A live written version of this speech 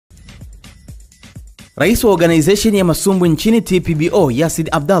Rais wa Oganaizesheni ya Masumbwi nchini TPBO Yasin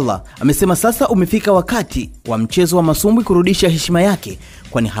Abdala amesema sasa umefika wakati wa mchezo wa Masumbwi kurudisha heshima yake,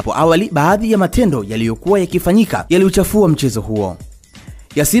 kwani hapo awali baadhi ya matendo yaliyokuwa yakifanyika yaliuchafua mchezo huo.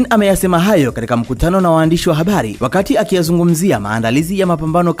 Yasin ameyasema hayo katika mkutano na waandishi wa habari wakati akiyazungumzia maandalizi ya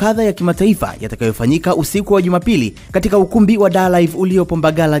mapambano kadha ya kimataifa yatakayofanyika usiku wa Jumapili katika ukumbi wa Dar Live uliopo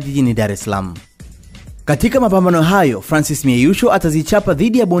Mbagala jijini Dar es Salaam. Katika mapambano hayo, Francis Mieyusho atazichapa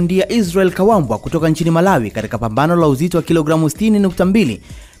dhidi ya bondia Israel Kawambwa kutoka nchini Malawi katika pambano la uzito wa kilogramu 60.2,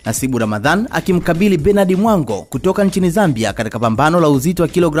 na Sibu Ramadhan akimkabili Bernard Mwango kutoka nchini Zambia katika pambano la uzito wa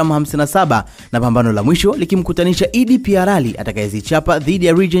kilogramu 57, na pambano la mwisho likimkutanisha Idi Piarali atakayezichapa dhidi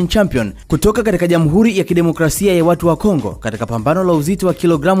ya region champion kutoka katika Jamhuri ya Kidemokrasia ya Watu wa Kongo katika pambano la uzito wa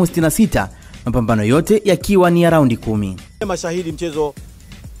kilogramu 66, mapambano yote yakiwa ni ya raundi 10. Mashahidi mchezo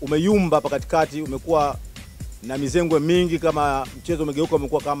umeyumba hapa katikati, umekuwa na mizengwe mingi, kama mchezo umegeuka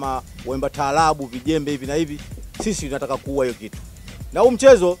umekuwa kama waimba taarabu, vijembe hivi na hivi. Sisi tunataka kuua hiyo kitu. Na huu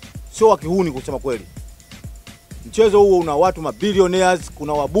mchezo sio wa kihuni kusema kweli. Mchezo huo una watu mabilionaires,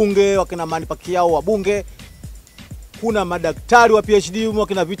 kuna wabunge, wakina Manny Pacquiao wabunge, kuna madaktari wa PhD,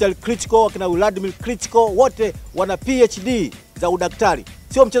 wakina Vitali Klitschko, wakina Vladimir Klitschko, wote wana PhD za udaktari.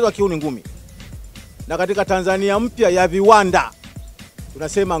 Sio mchezo wa kihuni ngumi. Na katika Tanzania mpya ya viwanda,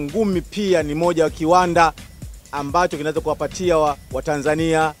 tunasema ngumi pia ni moja wa kiwanda ambacho kinaweza kuwapatia wa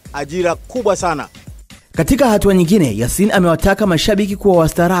Tanzania ajira kubwa sana. Katika hatua nyingine, Yasin amewataka mashabiki kuwa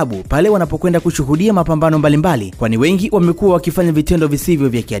wastaarabu pale wanapokwenda kushuhudia mapambano mbalimbali, kwani wengi wamekuwa wakifanya vitendo visivyo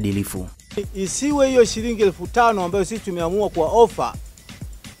vya kiadilifu. Isiwe hiyo shilingi 1500 ambayo sisi tumeamua kwa ofa,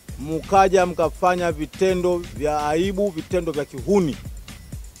 mkaja mkafanya vitendo vya aibu, vitendo vya kihuni.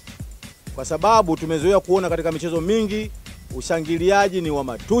 Kwa sababu tumezoea kuona katika michezo mingi ushangiliaji ni wa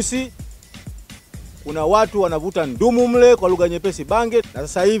matusi. Kuna watu wanavuta ndumu mle kwa lugha nyepesi bange. Na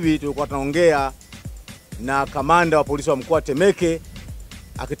sasa hivi tulikuwa tunaongea na kamanda wa polisi wa mkoa Temeke,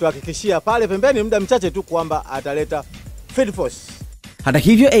 akituhakikishia pale pembeni muda mchache tu kwamba ataleta field force. Hata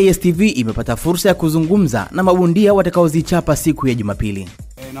hivyo, ASTV imepata fursa ya kuzungumza na mabondia watakaozichapa siku ya Jumapili.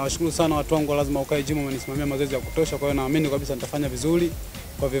 Nawashukuru sana watu wangu, lazima ukae gym, wamenisimamia mazoezi ya kutosha, kwa hiyo naamini kabisa nitafanya vizuri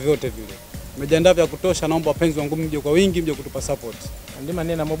kwa vyovyote vile. Nimejiandaa vya kutosha, naomba wapenzi wangu mje kwa wingi, mje kutupa support. Ndima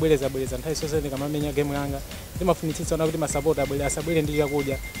nena mobeleza beleza ntai sasa ni kama menya game yanga. Ndima funitisa na kudima support abele asabele ndiye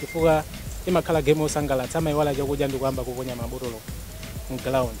kuja. Kifuga ndima kala game osangala tama iwala je kuja ndikuamba kuvonya maborolo.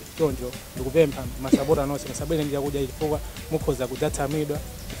 Mground. Chonjo ndikupempa masabora no sabele ndiye kuja ifuga mukoza kudata midwa.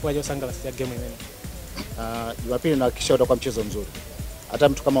 Kifuga je sangala sia game yenyewe. Jumapili na kisha utakuwa mchezo mzuri. Hata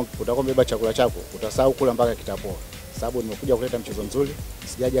mtu kama utakuwa mbeba chakula chako, utasahau kula mpaka kitapoa. Sababu nimekuja kuleta mchezo mzuri,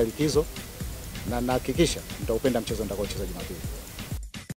 sijaja likizo, na nahakikisha mtaupenda mchezo nitakaocheza Jumapili.